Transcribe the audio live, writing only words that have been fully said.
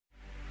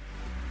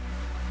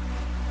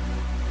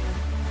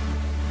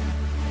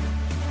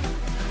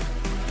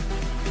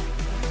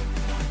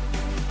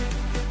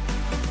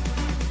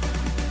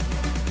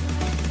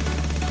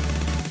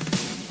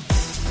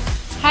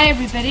Hi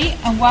everybody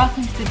and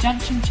welcome to the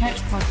Junction Church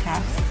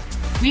podcast.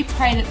 We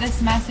pray that this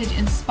message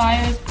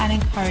inspires and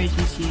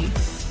encourages you.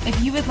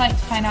 If you would like to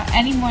find out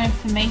any more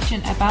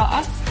information about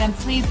us, then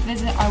please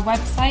visit our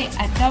website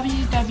at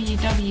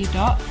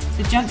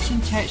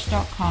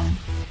www.thejunctionchurch.com.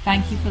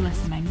 Thank you for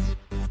listening.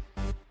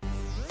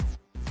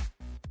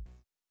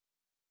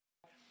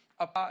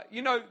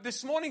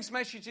 This morning's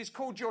message is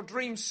called Your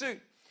Dream Suit.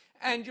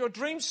 And your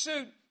dream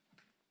suit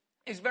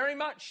is very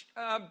much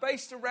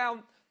based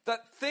around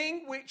that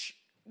thing which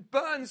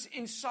burns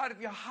inside of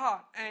your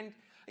heart. And,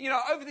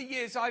 over the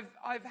years,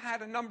 I've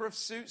had a number of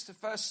suits. The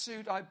first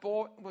suit I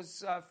bought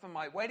was for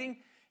my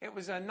wedding. It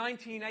was a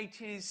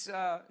 1980s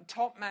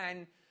Top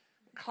Man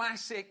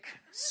classic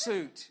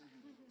suit.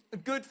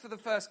 Good for the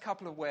first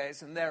couple of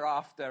wears, and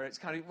thereafter it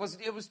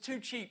was too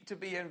cheap to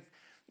be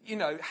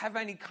have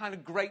any kind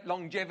of great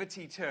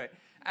longevity to it.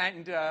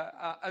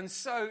 And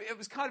so it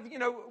was kind of,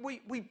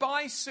 we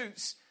buy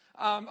suits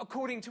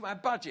according to our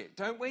budget,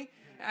 don't we?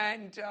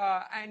 And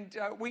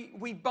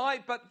we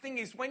buy, but the thing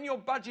is, when your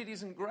budget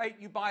isn't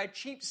great, you buy a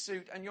cheap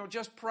suit and you're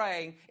just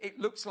praying it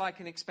looks like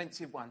an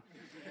expensive one.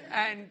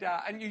 And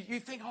you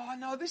think, oh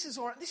no, this is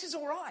all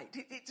right,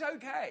 it's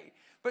okay.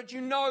 But you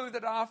know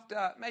that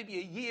after maybe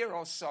a year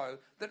or so,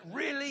 that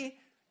really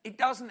it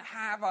doesn't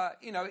have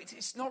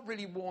it's not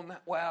really worn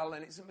that well,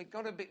 and it's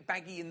got a bit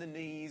baggy in the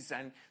knees,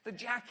 and the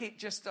jacket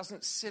just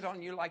doesn't sit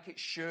on you like it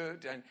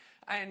should,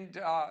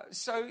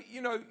 so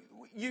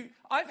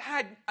I've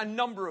had a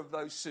number of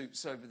those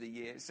suits over the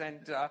years,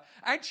 and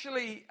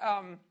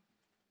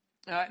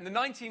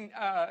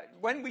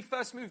when we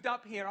first moved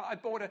up here, I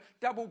bought a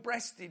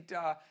double-breasted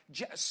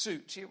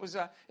suit. It was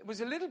a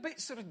little bit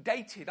sort of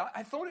dated.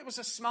 I thought it was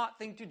a smart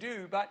thing to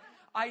do, but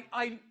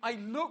I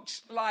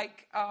looked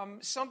like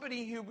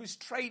somebody who was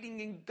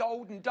trading in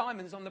gold and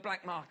diamonds on the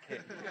black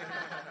market.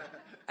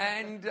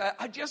 And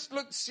I just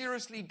looked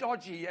seriously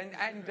dodgy.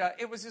 And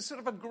it was a sort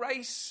of a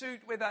grey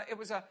suit with it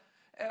was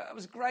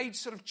grey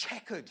sort of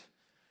checkered.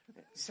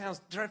 It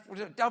sounds dreadful,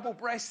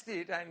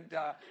 double-breasted. And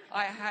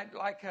I had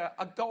like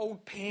a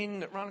gold pin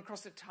that ran across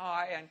the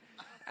tie.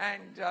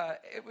 And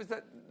it was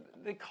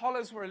the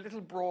collars were a little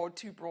broad,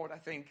 too broad, I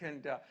think,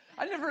 and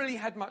I never really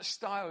had much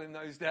style in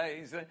those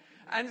days.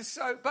 And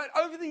so, but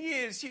over the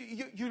years,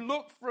 you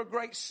look for a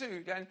great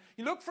suit, and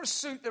you look for a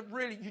suit that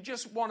really you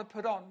just want to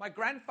put on. My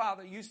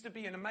grandfather used to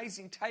be an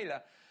amazing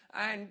tailor,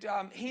 and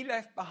he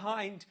left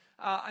behind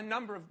a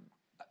number of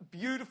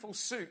beautiful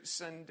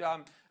suits, and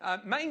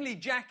mainly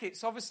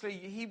jackets. Obviously,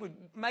 he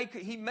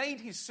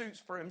made his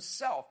suits for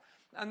himself.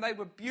 And they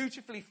were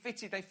beautifully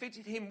fitted. They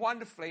fitted him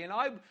wonderfully. And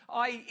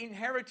I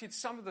inherited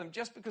some of them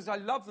just because I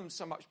love them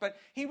so much. But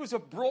he was a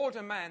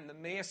broader man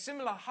than me, a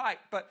similar height,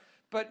 but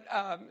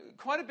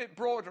quite a bit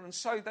broader. And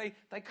so they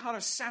kind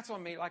of sat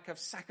on me like a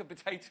sack of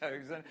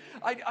potatoes. And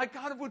I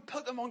kind of would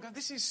put them on and go,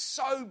 this is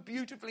so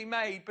beautifully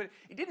made. But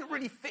it didn't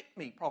really fit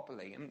me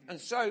properly.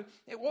 And so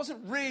it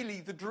wasn't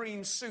really the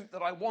dream suit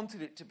that I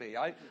wanted it to be.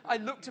 I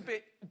looked a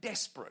bit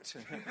desperate.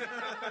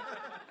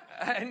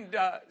 And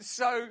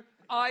so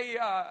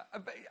I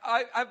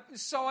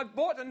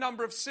bought a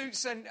number of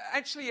suits, and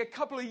actually a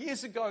couple of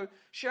years ago,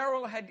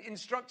 Cheryl had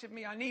instructed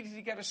me I needed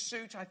to get a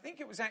suit. I think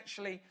it was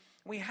actually,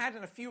 we had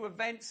a few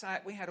events.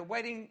 We had a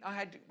wedding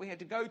we had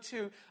to go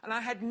to, and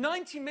I had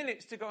 90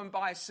 minutes to go and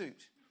buy a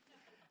suit.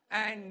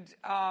 And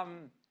I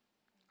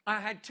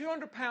had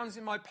 £200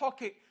 in my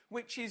pocket,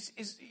 which is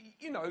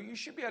you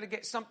should be able to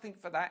get something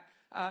for that.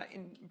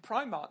 In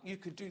Primark, you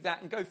could do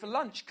that and go for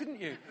lunch,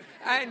 couldn't you?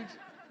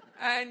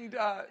 And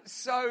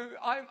so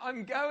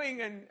I'm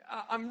going and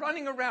I'm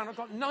running around. I've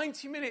got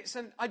 90 minutes,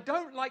 and I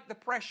don't like the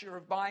pressure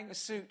of buying a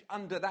suit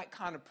under that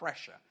kind of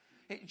pressure.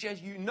 It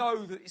just,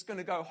 that it's going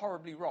to go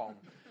horribly wrong.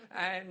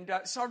 And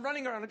so I'm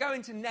running around. I go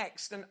into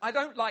Next, and I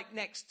don't like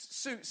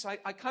Next suits. I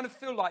kind of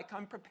feel like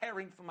I'm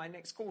preparing for my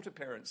next court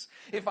appearance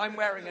if I'm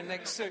wearing a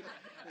Next suit.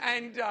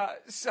 And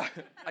so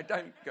I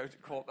don't go to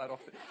court that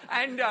often.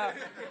 And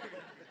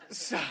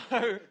so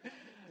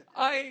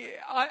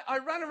I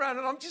ran around,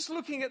 and I'm just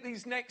looking at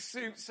these Next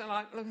suits, and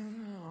I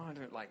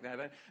don't like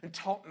that. And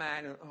Top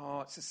Man,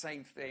 it's the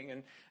same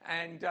thing.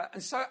 And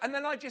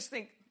then I just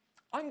think,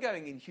 I'm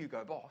going in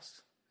Hugo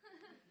Boss.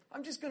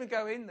 I'm just going to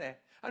go in there,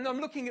 and I'm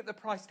looking at the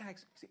price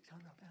tags.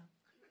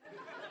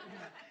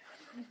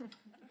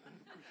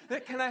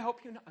 £600. Can I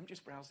help you? No, I'm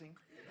just browsing.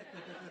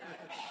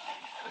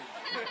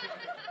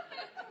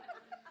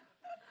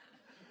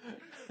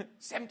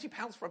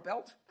 £70 for a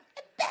belt.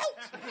 A belt.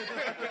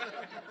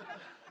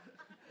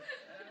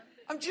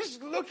 I'm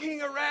just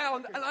looking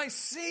around, and I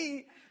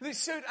see this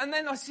suit, and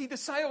then I see the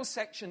sales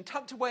section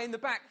tucked away in the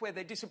back where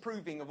they're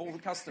disapproving of all the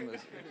customers.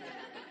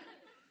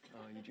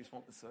 You just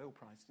want the sale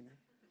price, do you?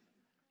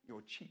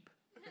 You're cheap.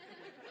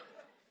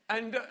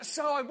 And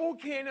so I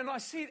walk in, and I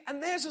see it, and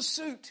there's a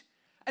suit,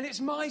 and it's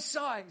my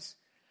size,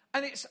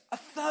 and it's a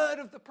third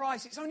of the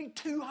price. It's only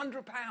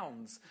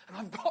 £200, and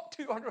I've got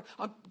 200.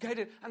 I get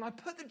it, and I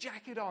put the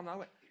jacket on, and I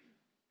went,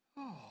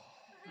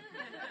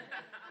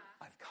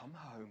 I've come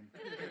home.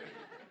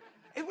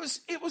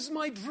 It was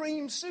my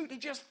dream suit.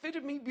 It just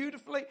fitted me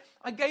beautifully.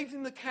 I gave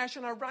him the cash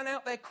and I ran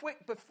out there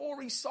quick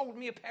before he sold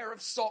me a pair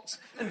of socks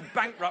and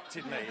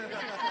bankrupted me.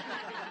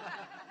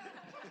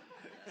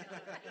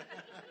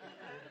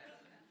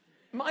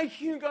 My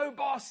Hugo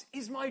Boss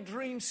is my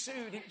dream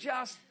suit.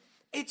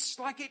 It's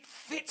like it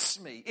fits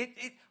me.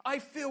 I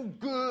feel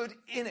good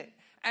in it.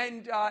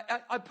 And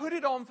I put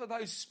it on for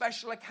those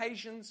special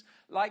occasions,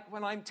 like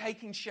when I'm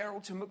taking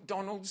Cheryl to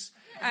McDonald's,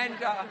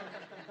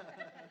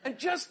 and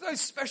just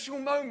those special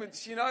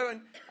moments, you know.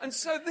 And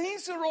so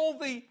these are all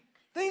the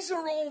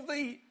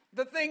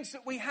things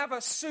that we have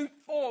a suit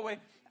for,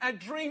 our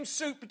dream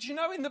suit. But you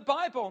know, in the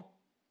Bible,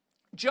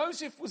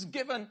 Joseph was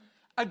given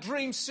a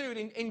dream suit.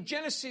 In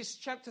Genesis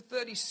chapter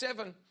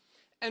 37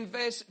 and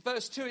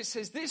verse 2, it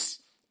says, "This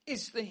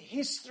is the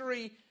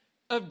history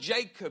of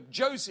Jacob.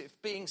 Joseph,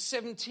 being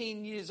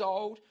 17 years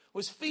old,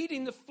 was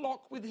feeding the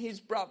flock with his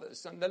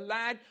brothers, and the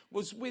lad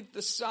was with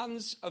the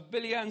sons of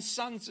Biliah and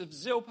sons of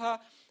Zilpah,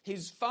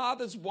 his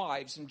father's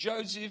wives. And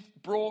Joseph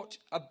brought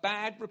a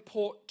bad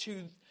report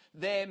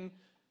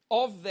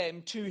of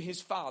them to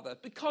his father,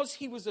 because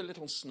he was a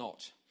little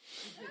snot."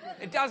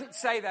 It doesn't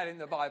say that in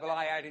the Bible.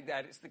 I added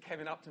that. It's the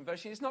Kevin Upton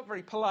version. It's not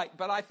very polite,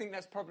 but I think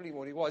that's probably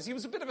what he was. He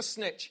was a bit of a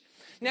snitch.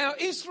 Now,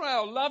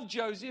 Israel loved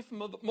Joseph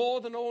more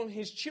than all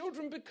his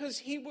children, because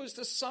he was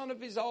the son of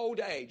his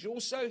old age.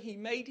 Also, he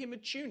made him a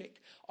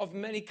tunic of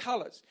many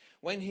colors.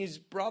 When his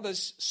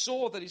brothers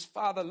saw that his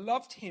father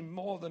loved him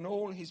more than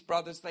all his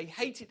brothers, they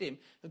hated him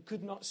and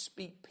could not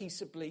speak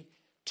peaceably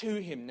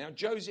to him. Now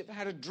Joseph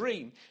had a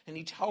dream, and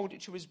he told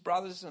it to his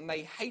brothers, and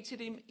they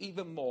hated him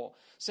even more.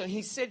 So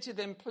he said to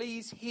them,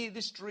 "Please hear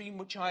this dream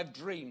which I have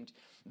dreamed.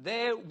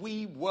 There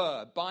we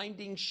were,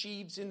 binding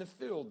sheaves in the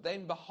field.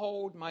 Then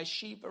behold, my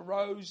sheep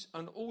arose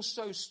and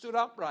also stood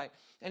upright.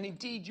 And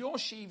indeed your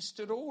sheaves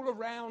stood all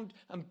around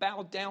and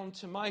bowed down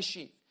to my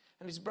sheep."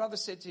 And his brother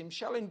said to him,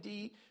 Shall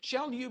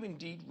you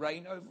indeed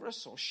reign over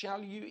us, or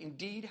shall you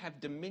indeed have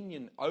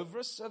dominion over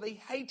us?" So they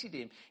hated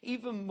him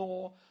even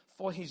more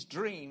for his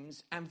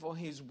dreams and for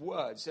his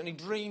words. And he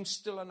dreamed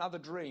still another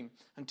dream,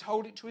 and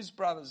told it to his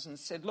brothers, and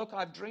said, "Look,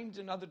 I've dreamed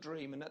another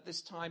dream, and at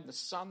this time the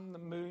sun, the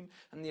moon,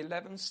 and the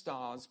 11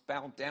 stars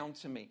bowed down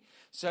to me."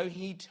 So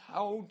he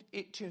told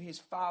it to his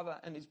father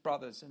and his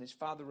brothers, and his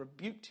father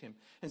rebuked him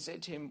and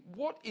said to him,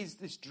 "What is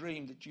this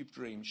dream that you've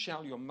dreamed?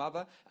 Shall your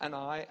mother and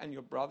I and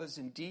your brothers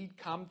indeed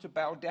come to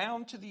bow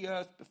down to the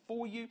earth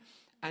before you?"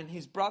 And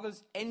his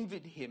brothers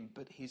envied him,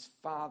 but his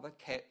father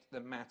kept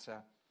the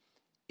matter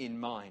in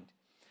mind.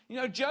 You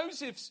know,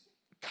 Joseph's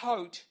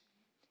coat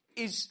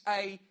is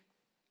a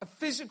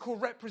physical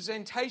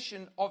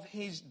representation of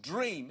his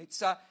dream.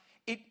 It's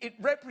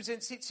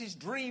his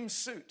dream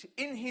suit.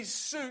 In his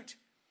suit,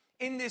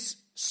 in this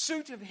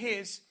suit of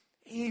his,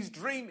 he's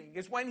dreaming.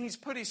 Is when he's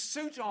put his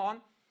suit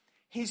on,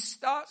 he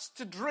starts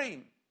to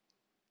dream.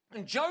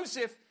 And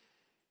Joseph,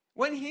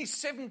 when he's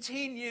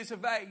 17 years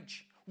of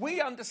age,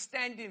 we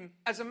understand him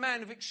as a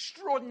man of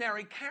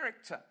extraordinary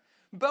character.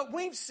 But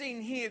we've seen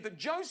here that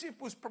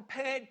Joseph was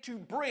prepared to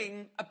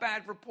bring a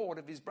bad report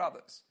of his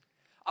brothers.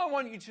 I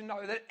want you to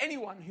know that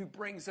anyone who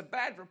brings a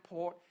bad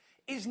report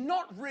is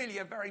not really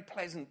a very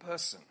pleasant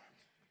person.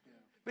 Yeah.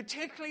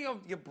 Particularly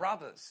of your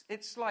brothers.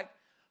 It's like,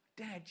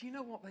 "Dad, do you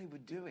know what they were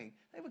doing?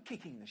 They were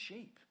kicking the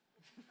sheep."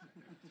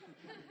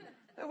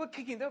 They would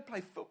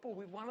play football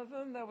with one of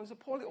them. There was a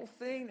poor little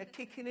thing, they're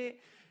kicking it.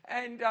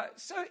 And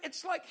so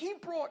it's like he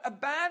brought a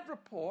bad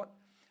report.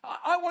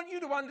 I want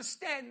you to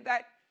understand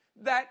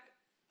that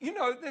you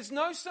know, there's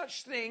no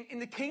such thing in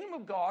the kingdom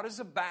of God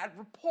as a bad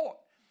report.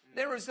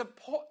 There is a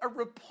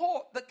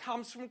report that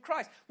comes from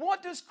Christ.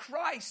 What does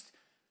Christ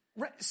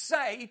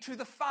say to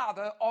the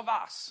Father of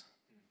us?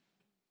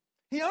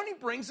 He only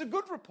brings a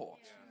good report.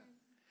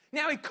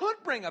 Now, he could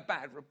bring a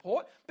bad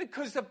report,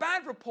 because the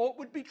bad report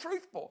would be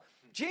truthful.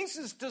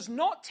 Jesus does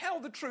not tell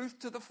the truth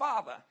to the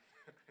Father.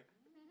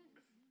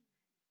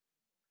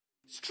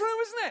 It's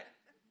true, isn't it?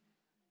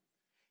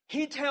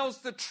 He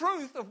tells the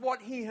truth of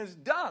what he has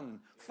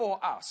done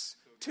for us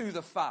to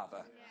the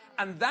Father.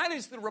 And that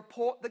is the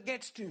report that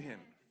gets to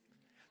him.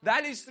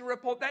 That is the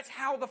report. That's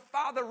how the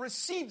Father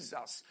receives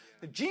us.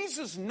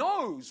 Jesus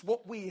knows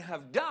what we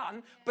have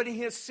done, but he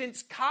has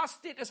since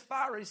cast it as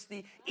far as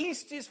the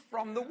east is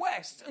from the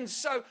west. And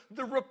so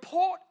the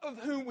report of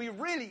who we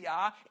really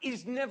are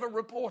is never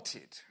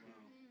reported.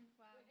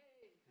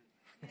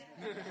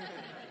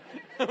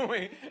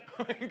 we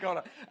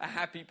got a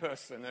happy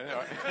person.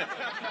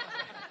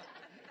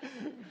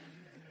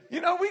 You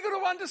know, we got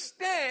to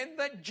understand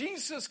that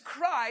Jesus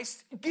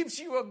Christ gives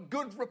you a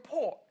good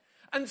report.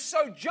 And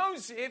so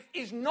Joseph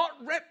is not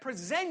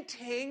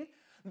representing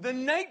the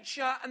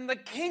nature and the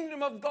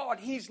kingdom of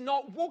God. He's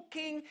not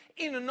walking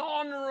in an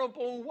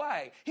honorable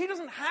way. He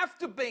doesn't have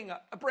to bring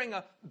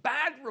a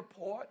bad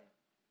report.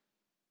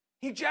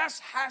 He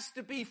just has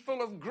to be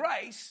full of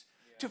grace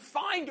to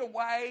find a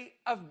way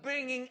of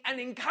bringing an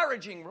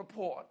encouraging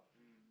report,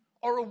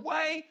 or a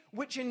way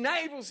which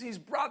enables his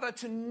brother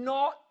to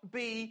not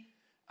be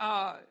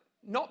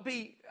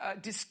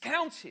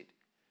discounted.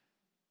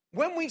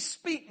 When we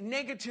speak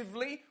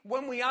negatively,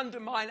 when we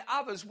undermine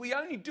others, we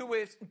only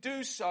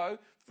do so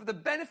for the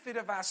benefit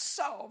of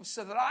ourselves,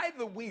 so that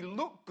either we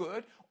look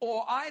good,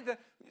 or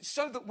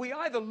so that we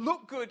either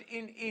look good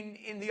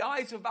in the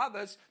eyes of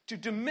others to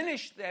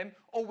diminish them,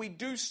 or we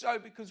do so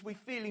because we're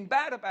feeling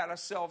bad about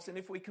ourselves. And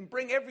if we can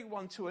bring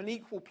everyone to an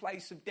equal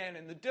place of down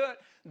in the dirt,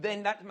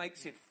 then that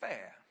makes it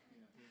fair.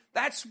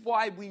 That's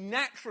why we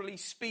naturally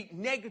speak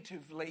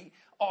negatively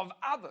of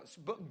others.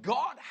 But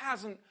God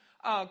hasn't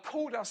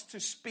called us to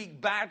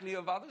speak badly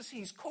of others.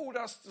 He's called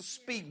us to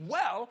speak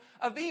well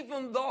of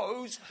even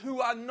those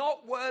who are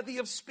not worthy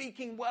of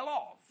speaking well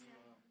of.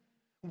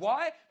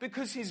 Why?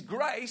 Because His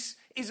grace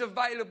is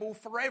available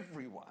for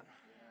everyone.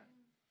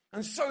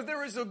 And so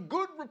there is a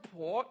good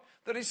report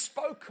that is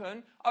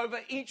spoken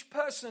over each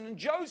person. And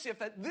Joseph,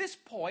 at this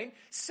point,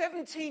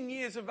 17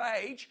 years of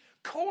age,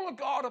 call of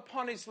God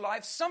upon his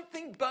life,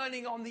 something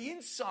burning on the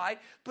inside,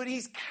 but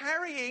he's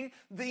carrying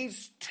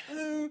these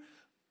two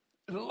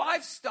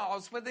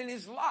lifestyles within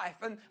his life.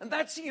 And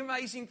that's the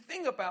amazing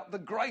thing about the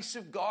grace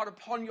of God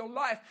upon your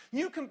life.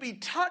 You can be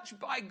touched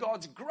by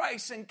God's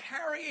grace and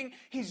carrying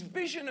His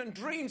vision and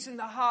dreams in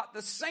the heart at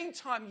the same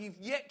time you've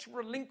yet to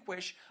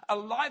relinquish a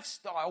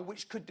lifestyle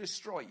which could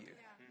destroy you. Yeah.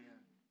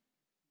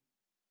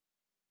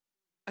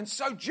 And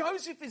so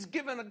Joseph is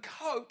given a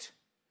coat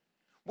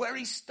where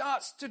he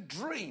starts to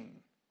dream.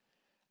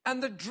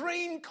 And the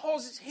dream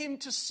causes him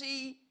to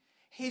see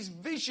his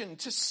vision,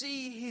 to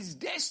see his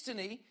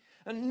destiny.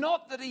 And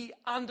not that he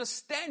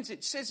understands it.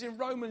 It says in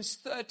Romans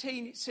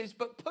 13, it says,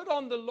 but put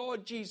on the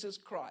Lord Jesus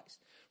Christ.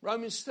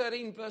 Romans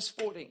 13, verse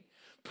 14.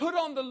 Put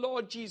on the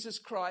Lord Jesus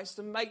Christ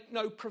and make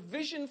no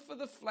provision for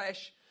the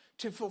flesh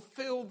to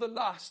fulfill the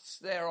lusts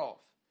thereof.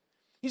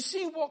 You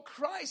see, what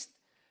Christ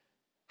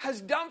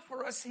has done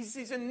for us is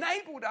He's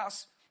enabled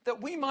us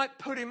that we might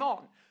put Him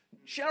on.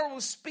 Cheryl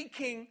was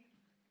speaking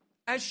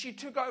as she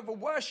took over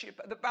worship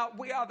about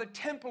we are the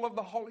temple of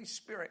the Holy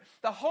Spirit.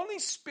 The Holy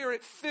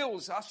Spirit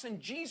fills us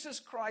and Jesus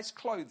Christ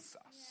clothes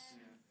us.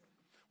 Yeah.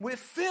 We're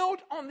filled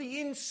on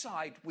the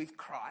inside with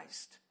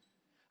Christ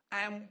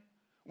and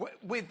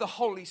with the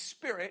Holy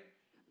Spirit,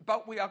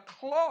 but we are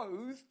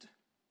clothed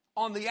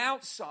on the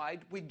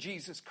outside with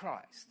Jesus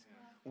Christ.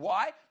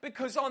 Why?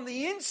 Because on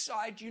the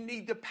inside you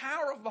need the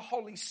power of the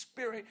Holy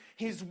Spirit,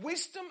 His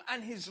wisdom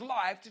and His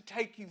life to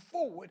take you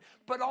forward.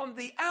 But on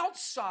the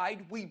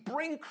outside we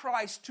bring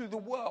Christ to the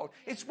world.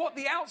 It's what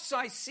the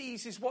outside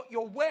sees is what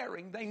you're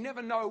wearing. They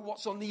never know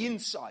what's on the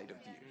inside of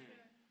you.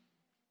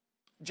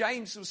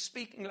 James was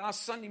speaking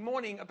last Sunday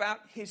morning about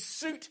his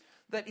suit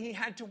that he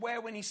had to wear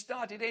when he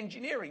started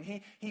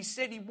engineering. He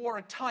said he wore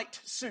a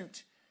tight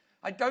suit.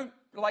 I don't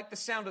like the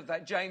sound of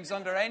that, James,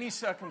 under any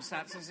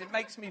circumstances. It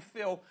makes me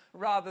feel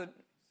rather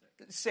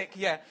sick,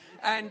 yeah,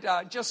 and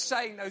just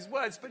saying those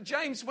words. But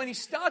James, when he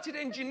started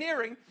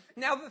engineering,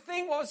 now the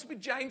thing was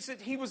with James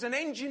that he was an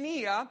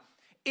engineer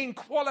in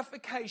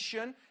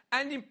qualification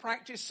and in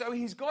practice, so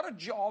he's got a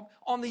job.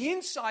 On the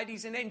inside,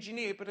 he's an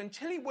engineer, but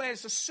until he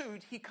wears a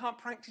suit, he can't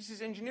practice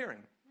his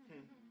engineering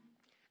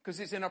because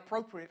it's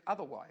inappropriate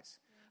otherwise.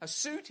 A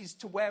suit is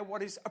to wear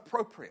what is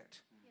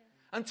appropriate.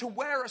 And to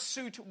wear a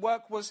suit at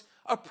work was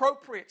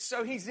appropriate.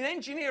 So he's an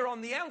engineer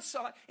on the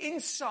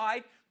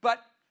inside,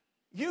 but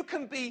you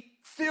can be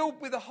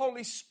filled with the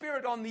Holy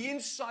Spirit on the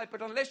inside,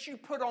 but unless you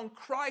put on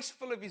Christ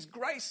full of His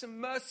grace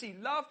and mercy,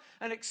 love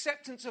and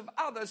acceptance of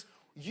others,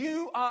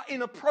 you are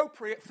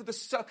inappropriate for the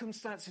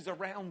circumstances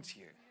around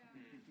you.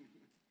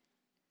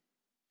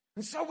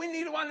 And so we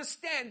need to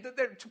understand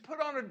that to put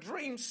on a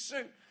dream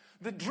suit,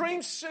 the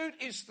dream suit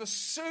is the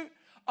suit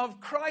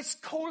of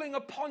Christ calling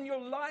upon your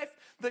life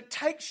that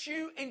takes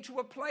you into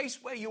a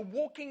place where you're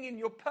walking in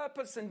your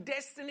purpose and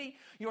destiny,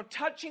 you're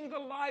touching the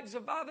lives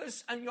of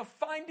others, and you're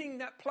finding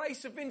that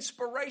place of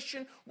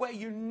inspiration where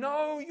you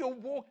know you're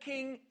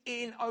walking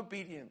in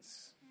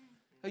obedience.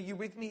 Are you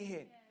with me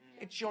here?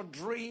 It's your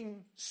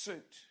dream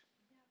suit.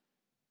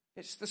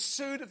 It's the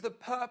suit of the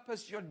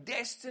purpose, your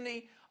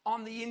destiny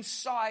on the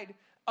inside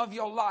of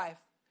your life.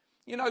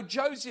 You know,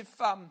 Joseph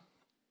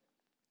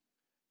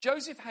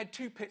had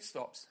 2 pit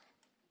stops.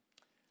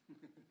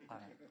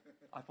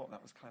 I thought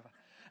that was clever.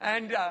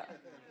 And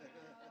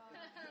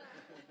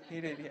he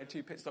had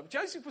 2 pit stops.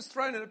 Joseph was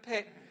thrown in a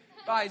pit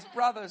by his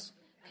brothers.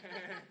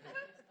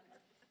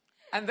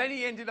 And then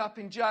he ended up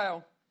in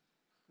jail.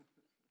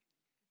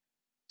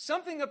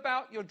 Something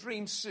about your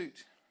dream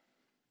suit.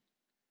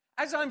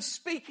 As I'm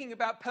speaking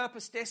about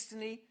purpose,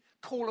 destiny,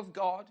 call of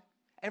God,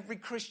 every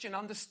Christian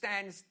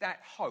understands that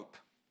hope.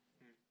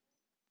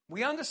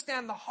 We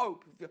understand the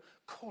hope of your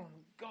call.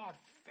 God,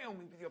 fill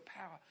me with your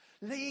power.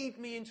 Lead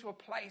me into a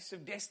place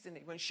of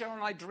destiny. When Cheryl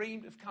and I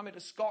dreamed of coming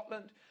to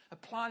Scotland,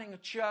 of planting a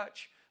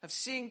church, of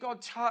seeing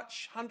God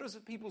touch hundreds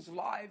of people's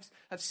lives,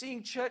 of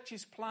seeing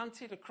churches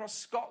planted across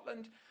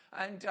Scotland,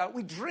 and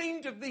we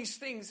dreamed of these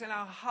things in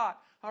our heart,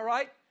 all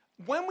right?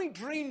 When we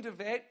dreamed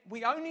of it,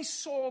 we only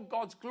saw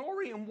God's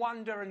glory and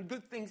wonder and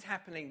good things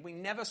happening. We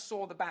never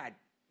saw the bad.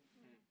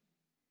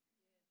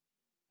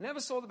 Never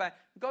saw the bad.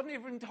 God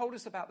never even told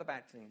us about the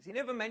bad things. He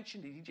never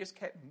mentioned it. He just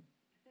kept...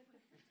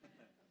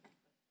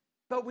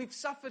 But we've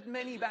suffered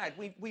many bad.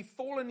 We've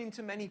fallen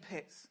into many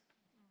pits.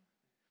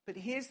 But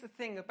here's the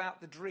thing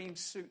about the dream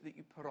suit that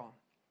you put on.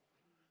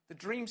 The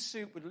dream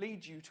suit would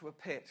lead you to a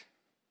pit.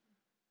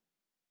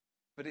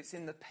 But it's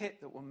in the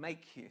pit that will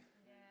make you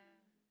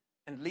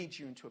and lead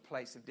you into a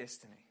place of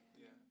destiny.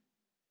 Yeah.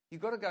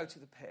 You've got to go to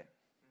the pit.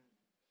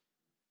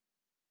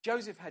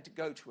 Joseph had to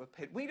go to a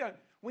pit.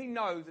 We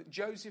know that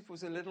Joseph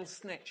was a little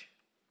snitch.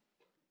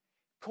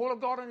 Call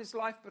of God in his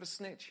life, but a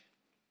snitch.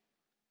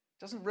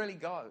 Doesn't really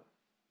go.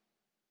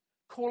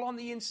 Call on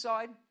the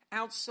inside,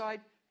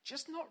 outside,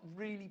 just not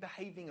really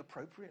behaving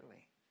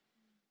appropriately.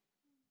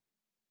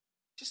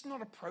 Just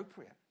not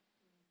appropriate.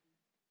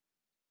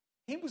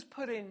 He was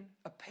put in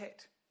a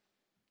pit.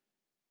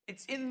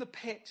 It's in the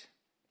pit.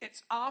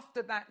 It's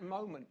after that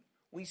moment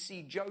we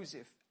see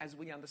Joseph as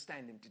we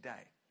understand him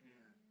today.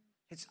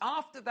 Yeah. It's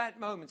after that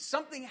moment.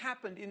 Something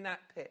happened in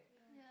that pit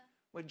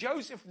where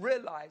Joseph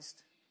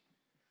realized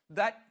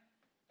that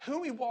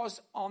who he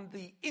was on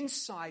the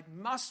inside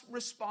must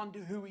respond to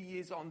who he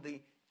is on the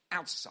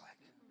outside.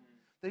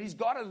 That he's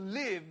got to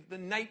live the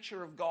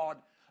nature of God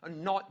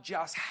and not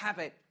just have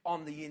it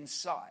on the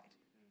inside.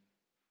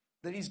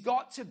 That he's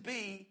got to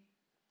be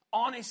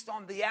honest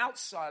on the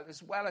outside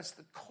as well as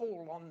the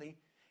call on the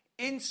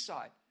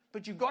inside.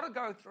 But you've got to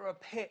go through a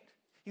pit.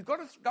 You've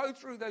got to go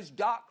through those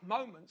dark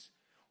moments.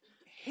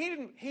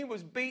 He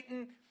was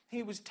beaten.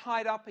 He was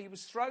tied up. He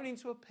was thrown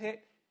into a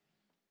pit.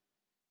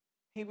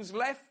 He was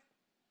left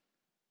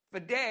for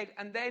dead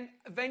and then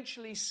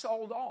eventually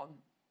sold on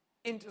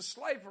into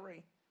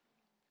slavery.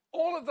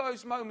 All of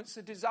those moments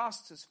are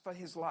disasters for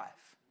his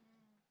life.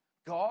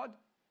 God,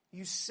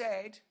 you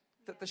said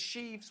that the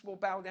sheaves will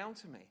bow down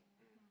to me.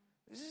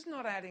 This is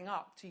not adding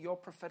up to your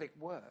prophetic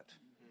word.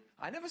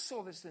 I never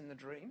saw this in the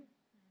dream.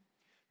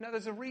 No,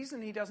 there's a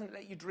reason he doesn't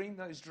let you dream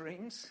those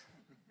dreams.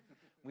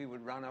 We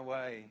would run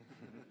away.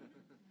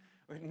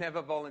 We'd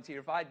never volunteer.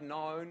 If I'd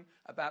known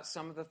about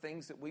some of the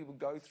things that we would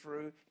go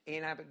through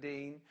in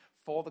Aberdeen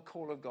for the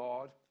call of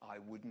God, I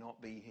would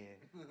not be here.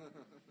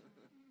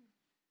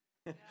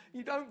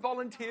 You don't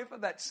volunteer for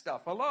that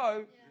stuff.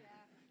 Hello?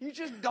 You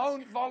just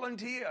don't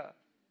volunteer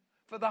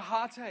for the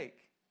heartache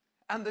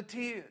and the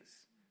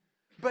tears.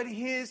 But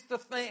here's the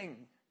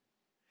thing.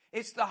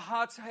 It's the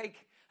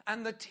heartache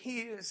and the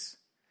tears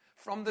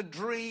from the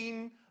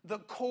dream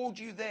that called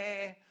you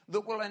there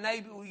that will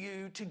enable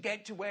you to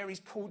get to where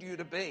he's called you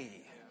to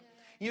be.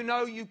 You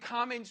know, you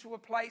come into a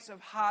place of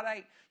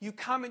heartache, you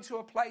come into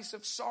a place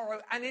of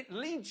sorrow, and it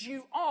leads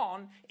you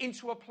on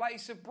into a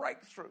place of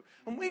breakthrough.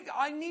 And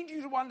I need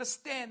you to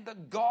understand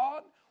that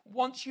God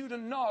wants you to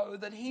know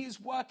that he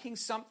is working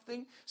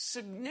something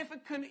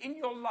significant in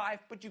your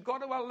life, but you've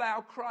got to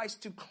allow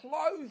Christ to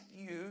clothe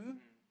you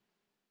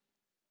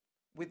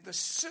with the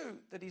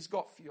suit that he's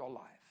got for your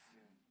life.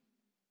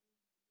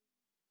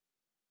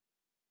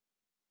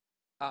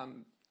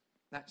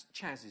 That's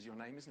Chaz is your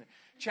name, isn't it?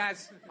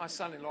 Chaz, my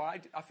son-in-law,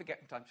 I forget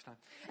from time to time.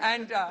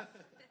 And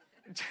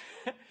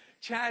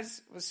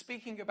Chaz was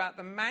speaking about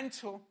the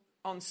mantle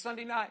on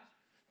Sunday night,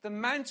 the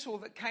mantle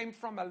that came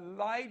from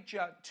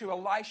Elijah to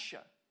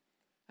Elisha.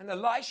 And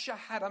Elisha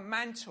had a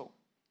mantle.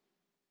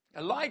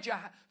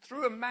 Elijah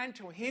threw a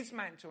mantle, his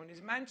mantle, and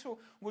his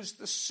mantle was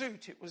the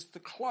suit, it was the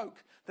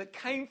cloak that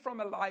came from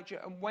Elijah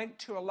and went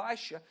to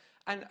Elisha.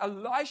 And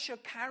Elisha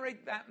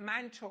carried that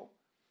mantle,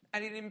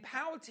 and it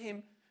empowered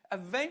him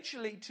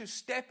eventually to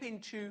step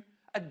into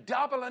a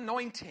double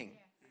anointing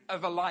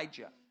of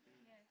Elijah.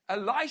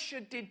 Elisha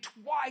did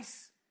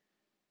twice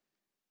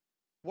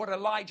what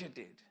Elijah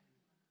did.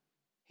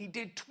 He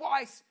did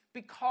twice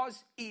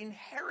because he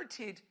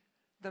inherited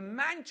the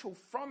mantle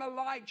from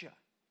Elijah.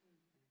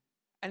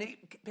 And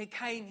it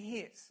became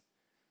his.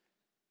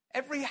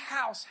 Every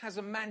house has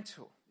a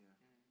mantle.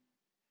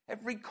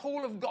 Every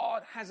call of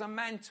God has a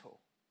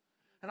mantle.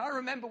 And I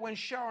remember when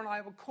Cheryl and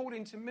I were called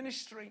into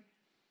ministry,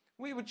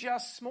 we were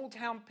just small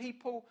town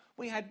people.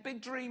 We had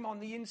big dream on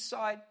the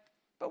inside,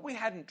 but we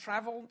hadn't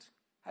traveled,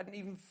 hadn't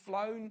even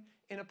flown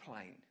in a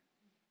plane.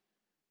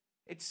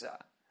 It's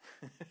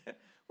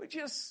we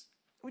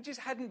just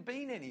hadn't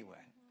been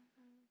anywhere.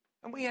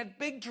 And we had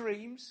big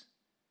dreams,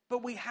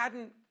 but we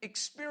hadn't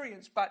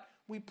experienced. But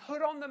we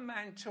put on the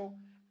mantle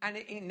and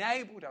it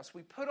enabled us.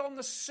 We put on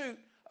the suit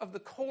of the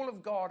call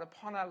of God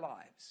upon our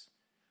lives.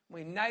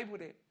 We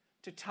enabled it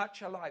to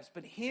touch our lives.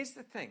 But here's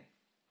the thing.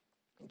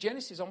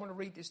 Genesis, I want to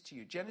read this to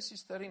you.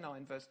 Genesis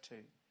 39, verse 2.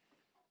 It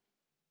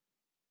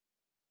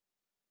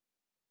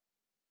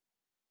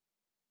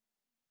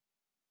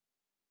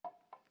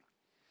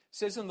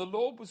says, and the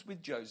Lord was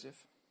with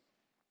Joseph,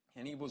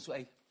 and he was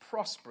a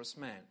prosperous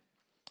man.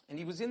 And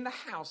he was in the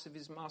house of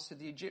his master,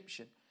 the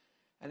Egyptian.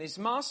 And his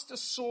master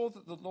saw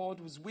that the Lord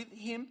was with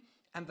him,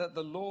 and that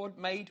the Lord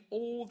made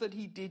all that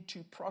he did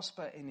to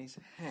prosper in his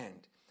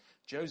hand.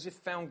 Joseph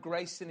found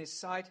grace in his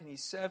sight, and he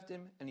served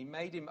him, and he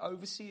made him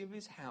overseer of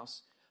his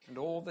house, and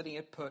all that he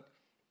had put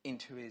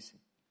into his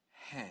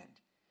hand.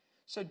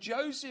 So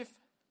Joseph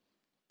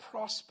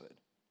prospered.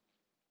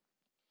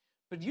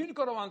 But you've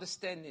got to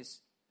understand this,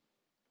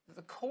 that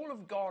the call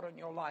of God on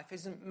your life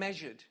isn't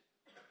measured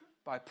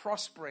by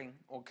prospering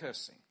or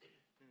cursing.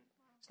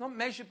 It's not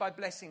measured by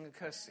blessing and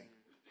cursing.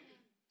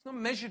 It's not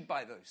measured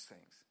by those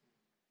things.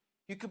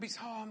 You could be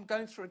saying, oh, I'm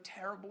going through a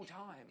terrible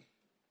time.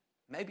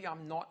 Maybe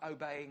I'm not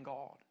obeying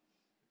God.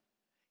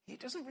 It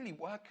doesn't really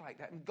work like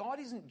that. And God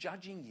isn't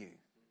judging you.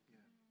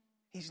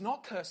 He's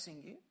not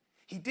cursing you.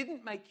 He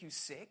didn't make you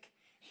sick.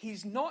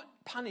 He's not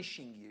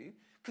punishing you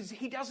because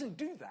he doesn't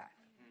do that.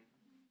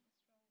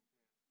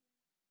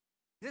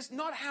 That's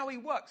not how he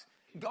works.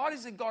 God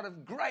is a God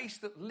of grace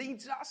that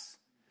leads us,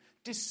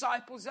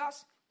 disciples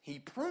us, he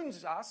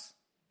prunes us,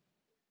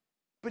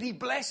 but he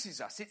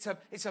blesses us.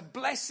 It's a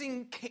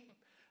blessing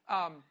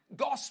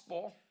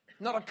gospel,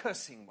 not a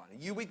cursing one. Are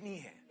you with me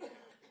here?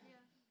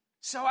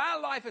 So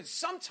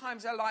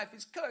sometimes our life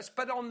is cursed.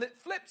 But on the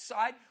flip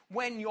side,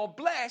 when you're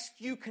blessed,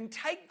 you can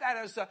take that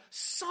as a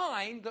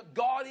sign that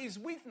God is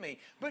with me.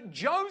 But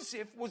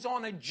Joseph was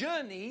on a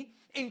journey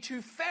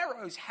into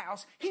Pharaoh's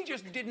house. He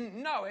just didn't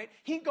know it.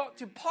 He got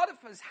to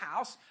Potiphar's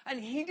house and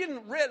he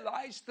didn't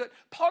realize that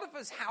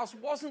Potiphar's house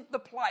wasn't the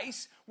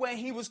place where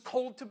he was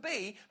called to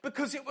be,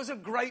 because it was a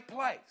great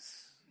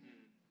place.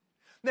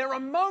 There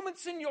are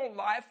moments in your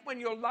life when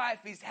your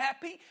life is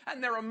happy,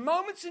 and there are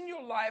moments in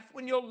your life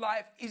when your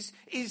life is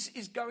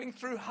going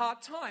through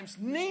hard times.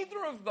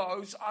 Neither of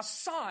those are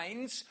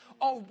signs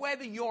of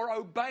whether you're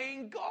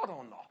obeying God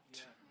or not.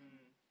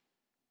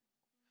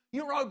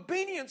 Your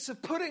obedience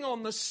of putting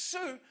on the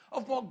suit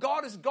of what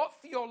God has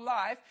got for your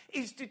life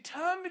is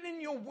determined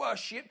in your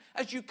worship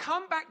as you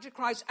come back to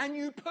Christ and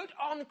you put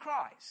on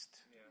Christ.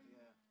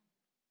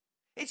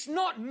 It's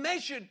not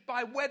measured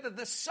by whether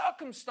the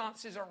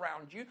circumstances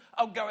around you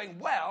are going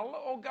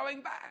well or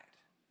going bad.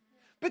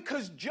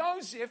 Because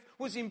Joseph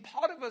was in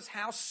Potiphar's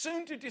house,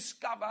 soon to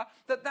discover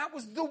that that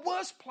was the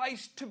worst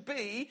place to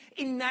be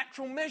in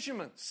natural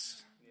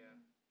measurements.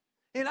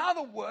 In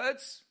other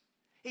words,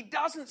 it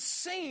doesn't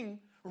seem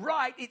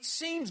right, it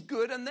seems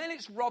good, and then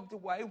it's robbed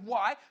away.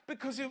 Why?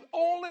 Because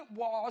all it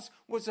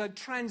was a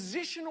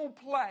transitional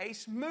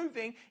place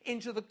moving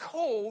into the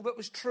call that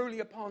was truly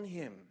upon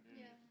him.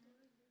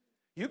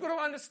 You've got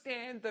to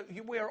understand that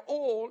we're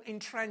all in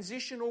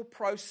transitional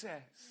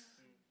process.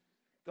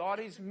 God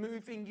is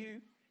moving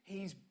you.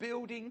 He's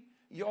building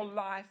your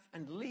life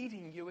and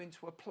leading you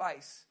into a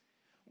place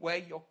where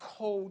you're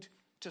called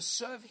to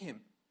serve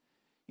him.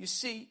 You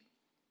see,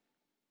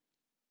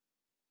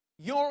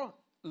 your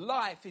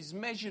life is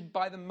measured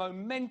by the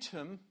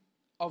momentum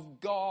of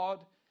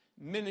God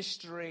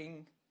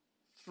ministering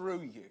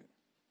through you.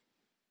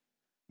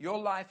 Your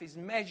life is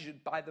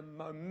measured by the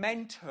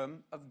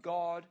momentum of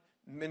God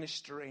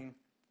ministering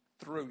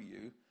through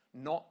you,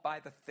 not by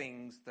the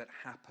things that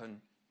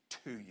happen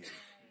to you.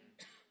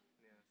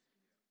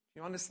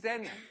 You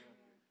understand that?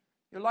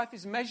 Your life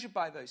is measured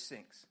by those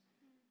things.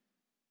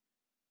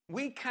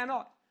 We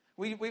cannot.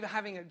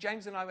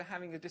 James and I were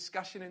having a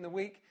discussion in the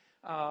week.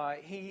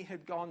 He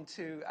had gone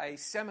to a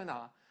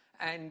seminar,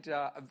 and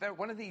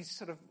one of these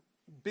sort of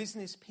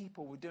business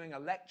people were doing a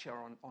lecture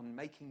on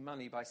making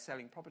money by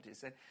selling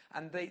properties.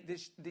 And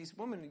this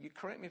woman, you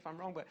correct me if I'm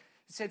wrong, but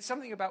said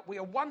something about we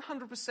are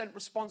 100%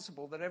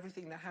 responsible for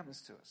everything that happens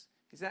to us.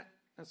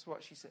 That's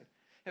what she said.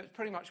 It was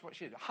pretty much what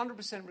she did,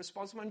 100%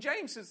 responsible. And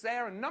James was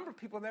there, and a number of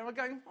people there were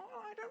going,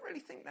 I don't really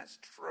think that's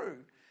true.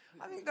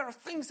 I think there are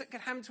things that can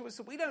happen to us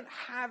that we don't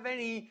have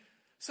any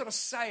sort of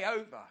say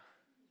over.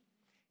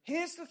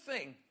 Here's the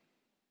thing.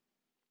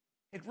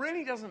 It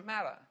really doesn't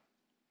matter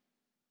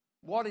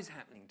what is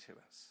happening to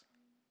us.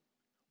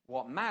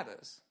 What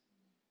matters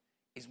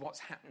is what's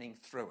happening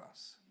through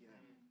us.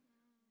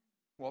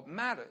 What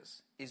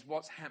matters is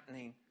what's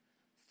happening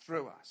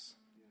through us.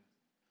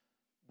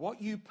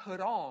 What you put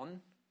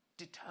on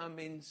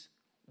determines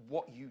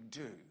what you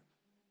do.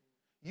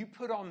 You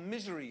put on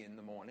misery in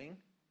the morning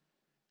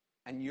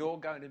and you're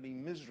going to be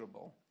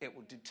miserable. It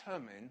will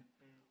determine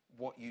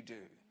what you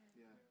do.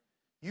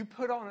 You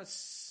put on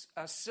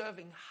a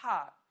serving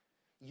heart,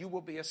 you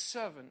will be a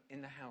servant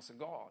in the house of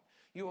God.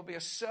 You will be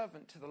a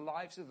servant to the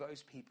lives of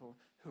those people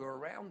who are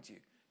around you.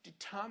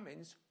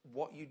 Determines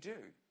what you do.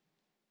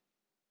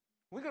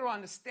 We've got to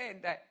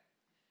understand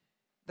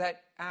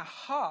that our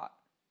heart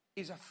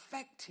is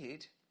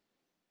affected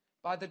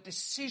by the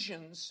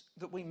decisions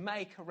that we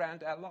make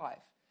around our life.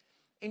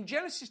 In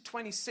Genesis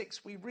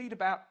 26, we read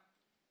about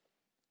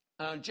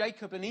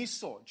Jacob and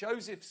Esau,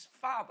 Joseph's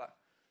father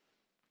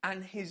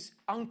and his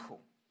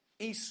uncle,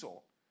 Esau.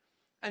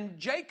 And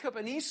Jacob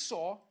and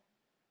Esau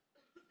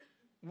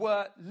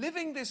were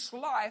living this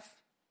life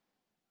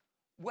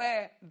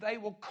where they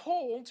were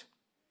called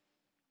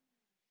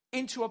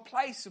into a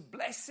place of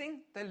blessing.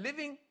 They're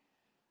living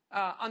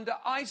under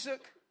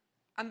Isaac,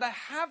 and they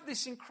have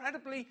this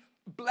incredibly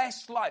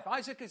blessed life.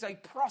 Isaac is a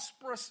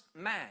prosperous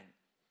man.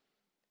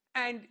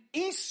 And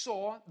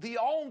Esau, the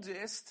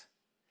oldest,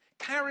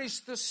 carries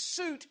the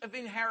suit of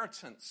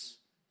inheritance,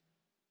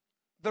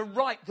 the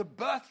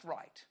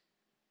birthright.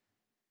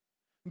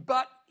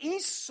 But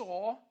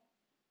Esau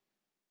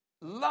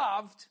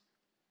loved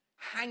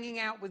hanging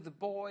out with the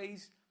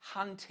boys,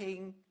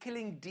 hunting,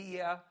 killing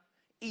deer,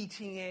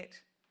 eating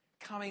it,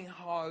 coming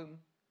home.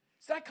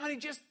 So that kind of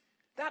just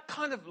that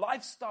kind of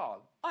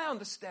lifestyle. I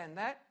understand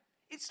that.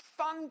 It's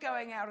fun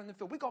going out in the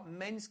field. We've got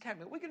men's camp.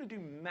 We're going to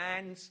do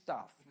man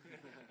stuff.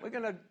 We're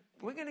going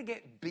to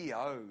get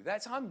BO.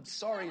 I'm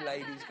sorry,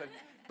 ladies,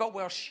 but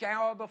we'll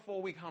shower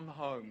before we come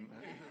home.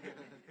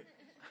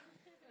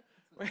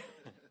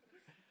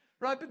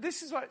 Right, but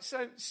this is what,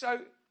 so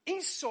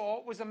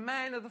Esau was a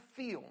man of the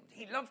field.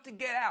 He loved to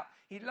get out.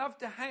 He loved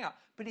to hang out.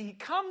 But he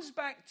comes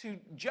back to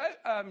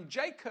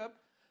Jacob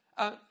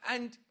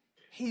and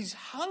he's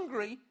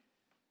hungry.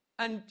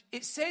 And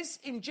it says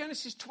in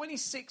Genesis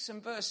 26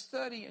 and verse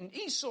 30, and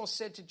Esau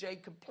said to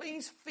Jacob,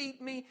 please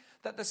feed me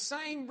that the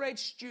same red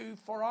stew,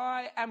 for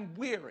I am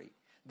weary.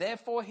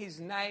 Therefore his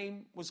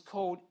name was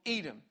called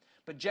Edom.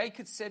 But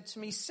Jacob said to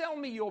me, sell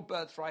me your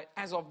birthright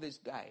as of this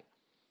day.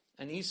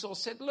 And Esau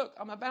said, look,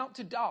 I'm about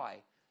to die.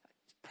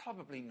 It's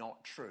probably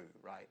not true,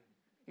 right?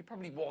 He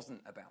probably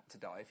wasn't about to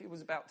die. If he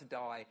was about to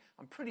die,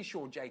 I'm pretty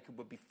sure Jacob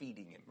would be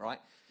feeding him, right?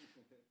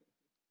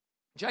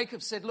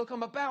 Jacob said, look,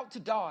 I'm about to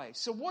die.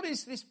 So what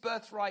is this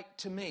birthright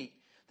to me?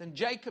 Then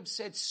Jacob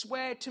said,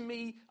 swear to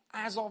me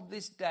as of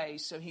this day.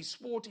 So he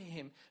swore to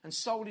him and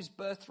sold his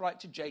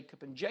birthright to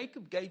Jacob. And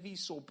Jacob gave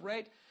Esau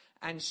bread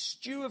and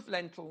stew of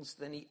lentils.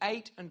 Then he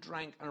ate and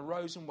drank and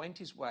arose and went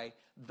his way.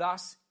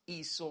 Thus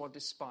Esau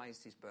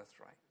despised his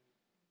birthright.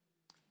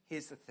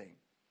 Here's the thing.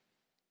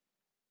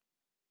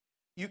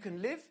 You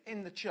can live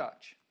in the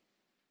church,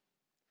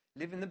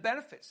 live in the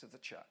benefits of the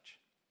church,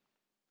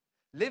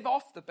 live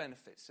off the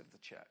benefits of the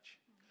church.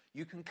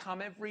 You can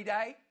come every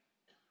day.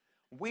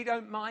 We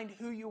don't mind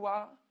who you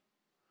are.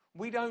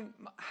 We don't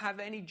have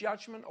any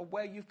judgment of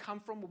where you've come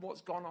from or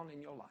what's gone on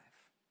in your life.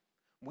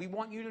 We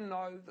want you to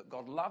know that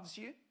God loves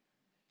you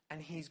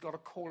and he's got a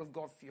call of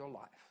God for your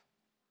life.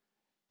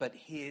 But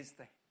here's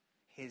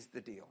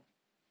the deal.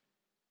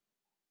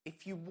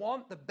 If you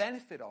want the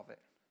benefit of it,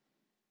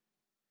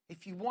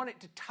 if you want it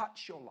to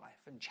touch your life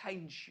and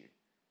change you,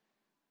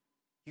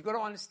 you've got to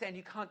understand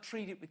you can't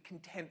treat it with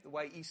contempt the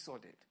way Esau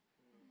did.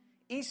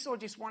 Esau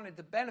just wanted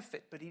the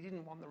benefit, but he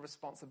didn't want the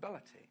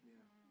responsibility.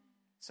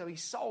 So he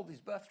sold his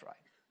birthright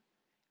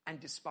and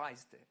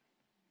despised it.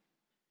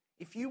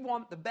 If you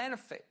want the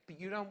benefit, but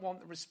you don't want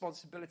the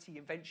responsibility,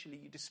 eventually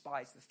you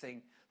despise the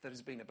thing that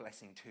has been a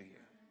blessing to you.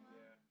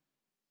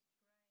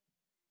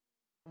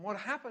 And what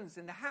happens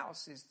in the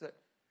house is that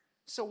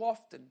so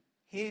often,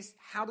 here's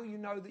how do you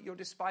know that you're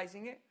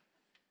despising it?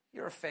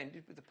 You're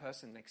offended with the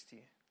person next to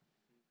you.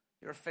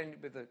 You're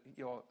offended with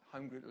your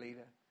home group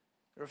leader.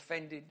 You're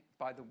offended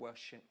by the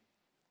worship.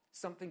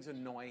 Something's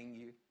annoying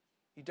you.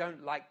 You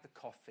don't like the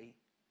coffee.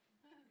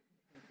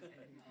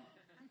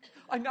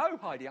 I know,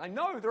 Heidi, I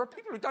know. There are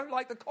people who don't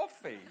like the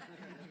coffee.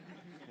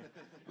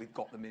 We've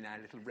got them in our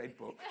little red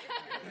book.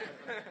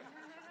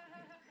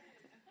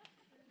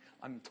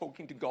 I'm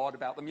talking to God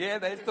about them. Yeah,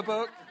 there's the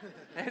book.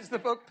 There's the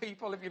book,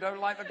 people. If you don't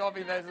like the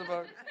coffee, there's the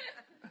book.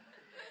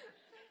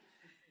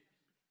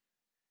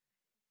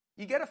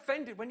 You get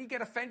offended. When you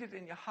get offended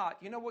in your heart,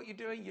 you know what you're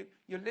doing?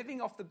 You're living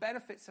off the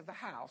benefits of the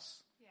house,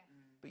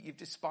 but you've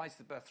despised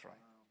the birthright.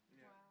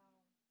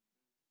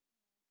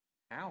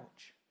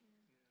 Ouch.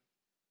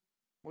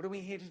 What are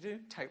we here to do?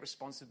 Take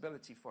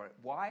responsibility for it.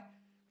 Why?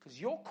 Because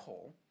your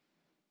call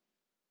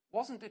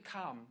wasn't to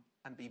come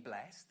and be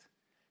blessed,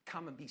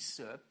 come and be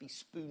served, be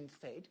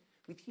spoon-fed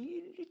with,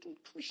 here, little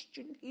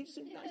Christian, here's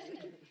a nice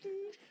little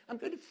food. I'm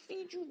going to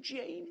feed you,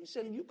 James,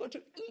 and you've got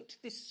to eat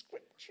this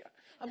scripture.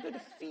 I'm going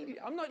to feed you.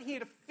 I'm not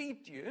here to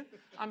feed you.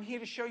 I'm here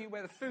to show you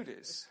where the food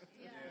is.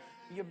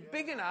 You're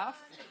big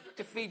enough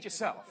to feed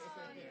yourself.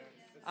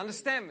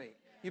 Understand me?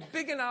 You're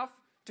big enough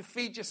to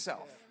feed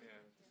yourself.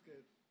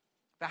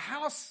 The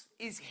house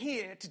is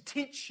here to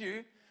teach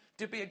you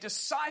to be a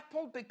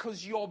disciple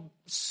because your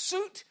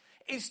suit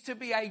is to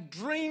be a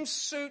dream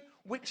suit,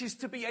 which is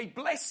to be a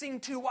blessing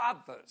to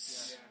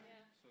others.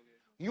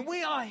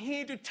 We are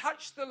here to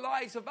touch the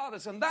lives of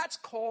others, and that's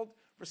called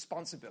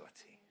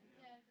responsibility.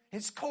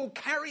 It's called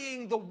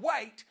carrying the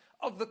weight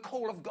of the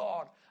call of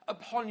God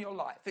upon your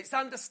life. It's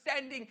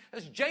understanding,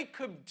 as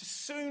Jacob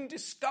soon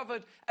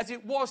discovered, as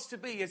it was to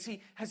be, as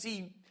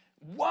he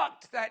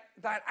worked that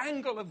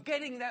angle of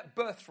getting that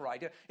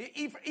birthright.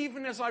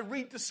 Even as I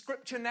read the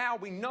scripture now,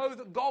 we know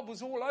that God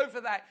was all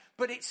over that,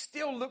 but it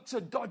still looks a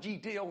dodgy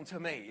deal to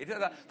me.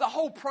 The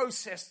whole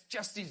process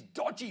just is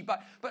dodgy,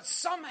 but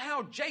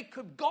somehow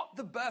Jacob got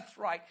the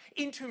birthright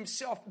into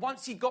himself.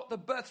 Once he got the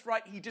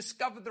birthright, he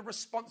discovered the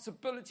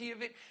responsibility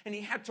of it, and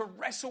he had to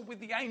wrestle with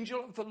the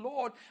angel of the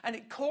Lord, and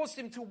it caused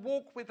him to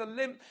walk with a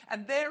limp.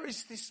 And there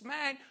is this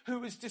man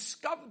who has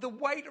discovered the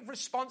weight of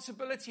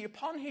responsibility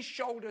upon his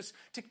shoulders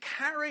to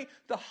carry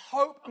the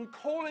hope and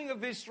calling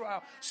of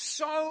Israel.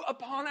 So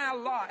upon our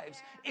lives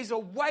is a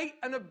weight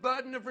and a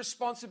burden of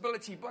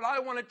responsibility. But I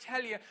want to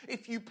tell you,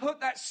 if you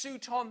put that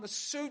suit on, the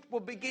suit will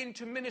begin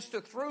to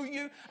minister through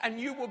you, and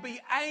you will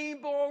be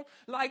able,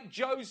 like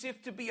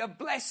Joseph, to be a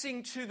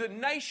blessing to the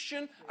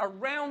nation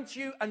around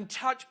you and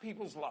touch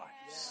people's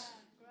lives.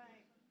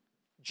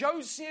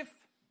 Joseph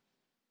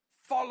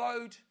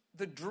followed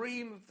the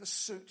dream of the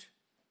suit,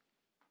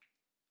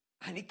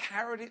 And he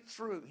carried it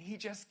through. He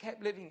just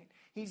kept living it.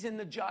 He's in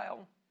the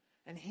jail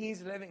and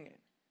he's living it.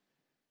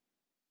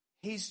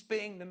 He's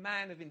being the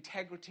man of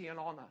integrity and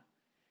honor.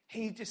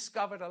 He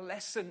discovered a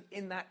lesson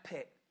in that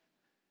pit,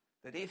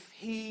 that if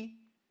he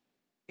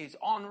is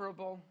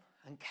honorable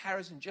and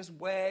carries and just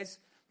wears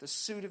the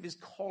suit of his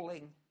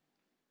calling,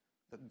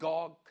 that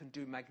God can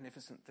do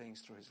magnificent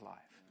things through his life.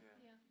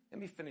 Yeah. Let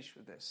me finish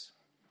with this.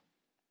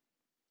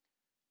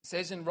 It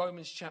says in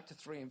Romans chapter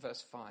 3 and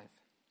verse 5,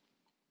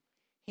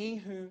 he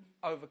who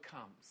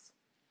overcomes.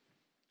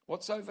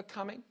 What's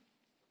overcoming?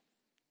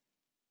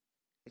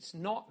 It's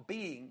not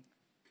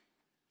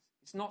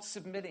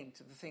submitting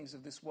to the things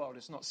of this world.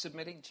 It's not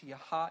submitting to your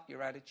heart,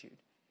 your attitude.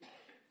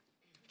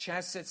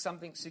 Chaz said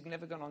something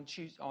significant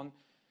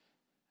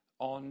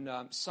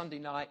on Sunday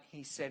night.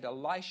 He said,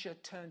 Elisha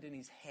turned in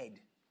his head.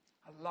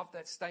 I love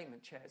that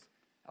statement, Chaz.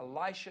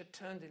 Elisha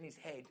turned in his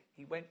head.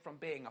 He went from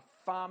being a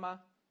farmer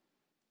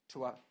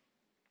to a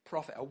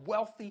prophet, a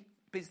wealthy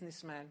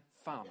businessman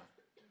farmer,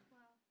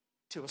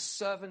 to a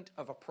servant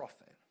of a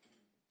prophet.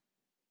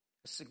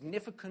 A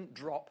significant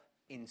drop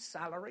in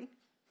salary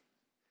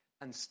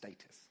and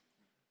status.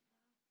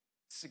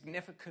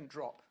 Significant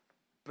drop,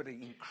 but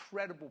an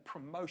incredible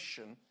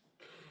promotion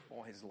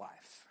for his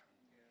life.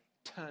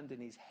 Turned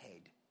in his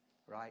head,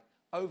 right?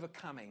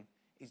 Overcoming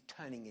is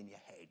turning in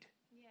your head.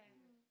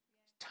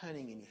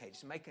 Turning in your head.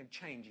 It's making a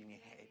change in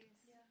your head.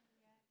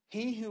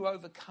 He who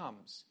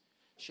overcomes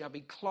shall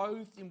be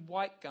clothed in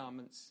white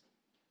garments,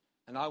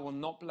 and I will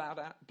not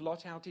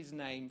blot out his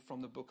name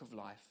from the book of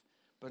life,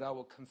 but I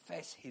will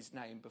confess his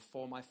name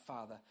before my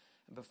Father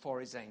and before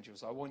his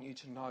angels. I want you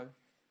to know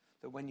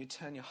that when you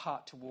turn your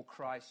heart toward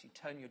Christ, you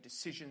turn your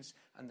decisions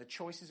and the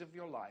choices of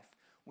your life,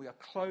 we are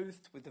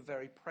clothed with the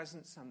very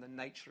presence and the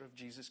nature of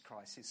Jesus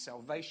Christ. His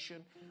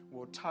salvation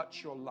will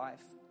touch your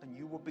life, and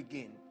you will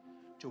begin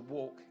to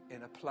walk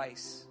in a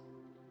place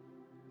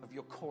of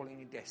your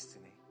calling and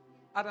destiny.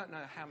 I don't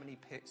know how many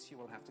pits you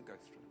will have to go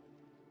through.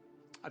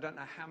 I don't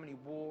know how many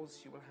wars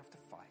you will have to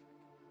fight.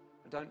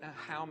 I don't know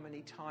how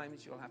many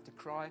times you'll have to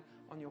cry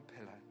on your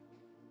pillow.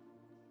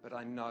 But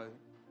I know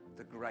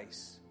the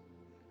grace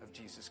of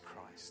Jesus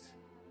Christ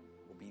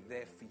will be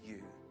there for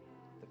you.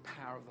 The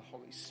power of the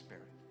Holy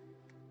Spirit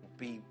will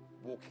be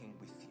walking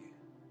with you.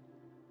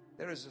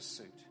 There is a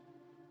suit.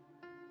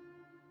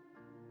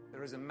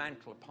 There is a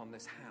mantle upon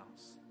this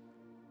house.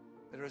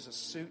 There is a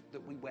suit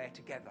that we wear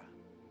together.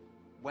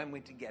 When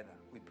we're together,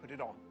 we put it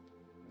on.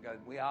 We go,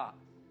 we are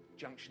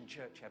Junction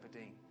Church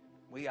Aberdeen.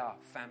 We are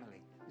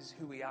family. This is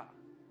who we are.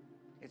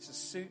 It's a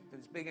suit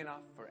that's big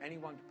enough for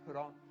anyone to put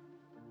on.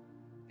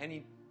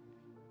 Any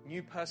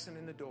new person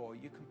in the door,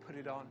 you can put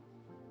it on.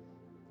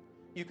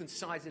 You can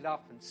size it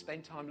up and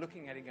spend time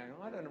looking at it going,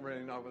 I don't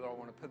really know whether I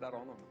want to put that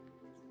on or not.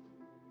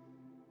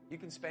 You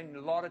can spend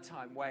a lot of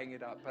time weighing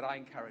it up, but I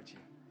encourage you.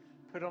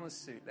 Put on a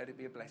suit. Let it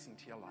be a blessing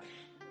to your life.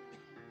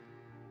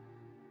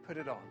 Put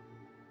it on.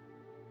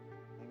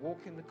 And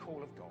walk in the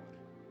call of God.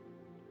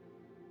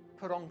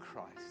 Put on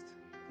Christ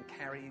and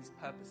carry his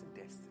purpose and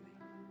destiny.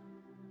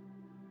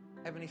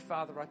 Heavenly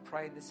Father, I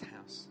pray in this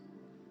house,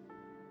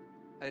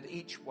 let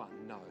each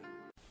one know.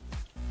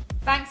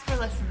 Thanks for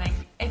listening.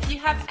 If you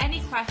have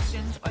any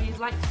questions or you'd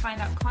like to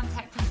find out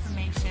contact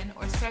information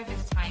or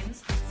service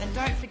times, then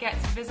don't forget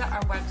to visit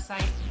our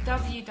website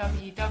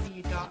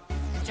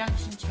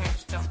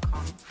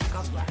www.thejunctionchurch.com.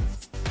 God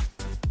bless.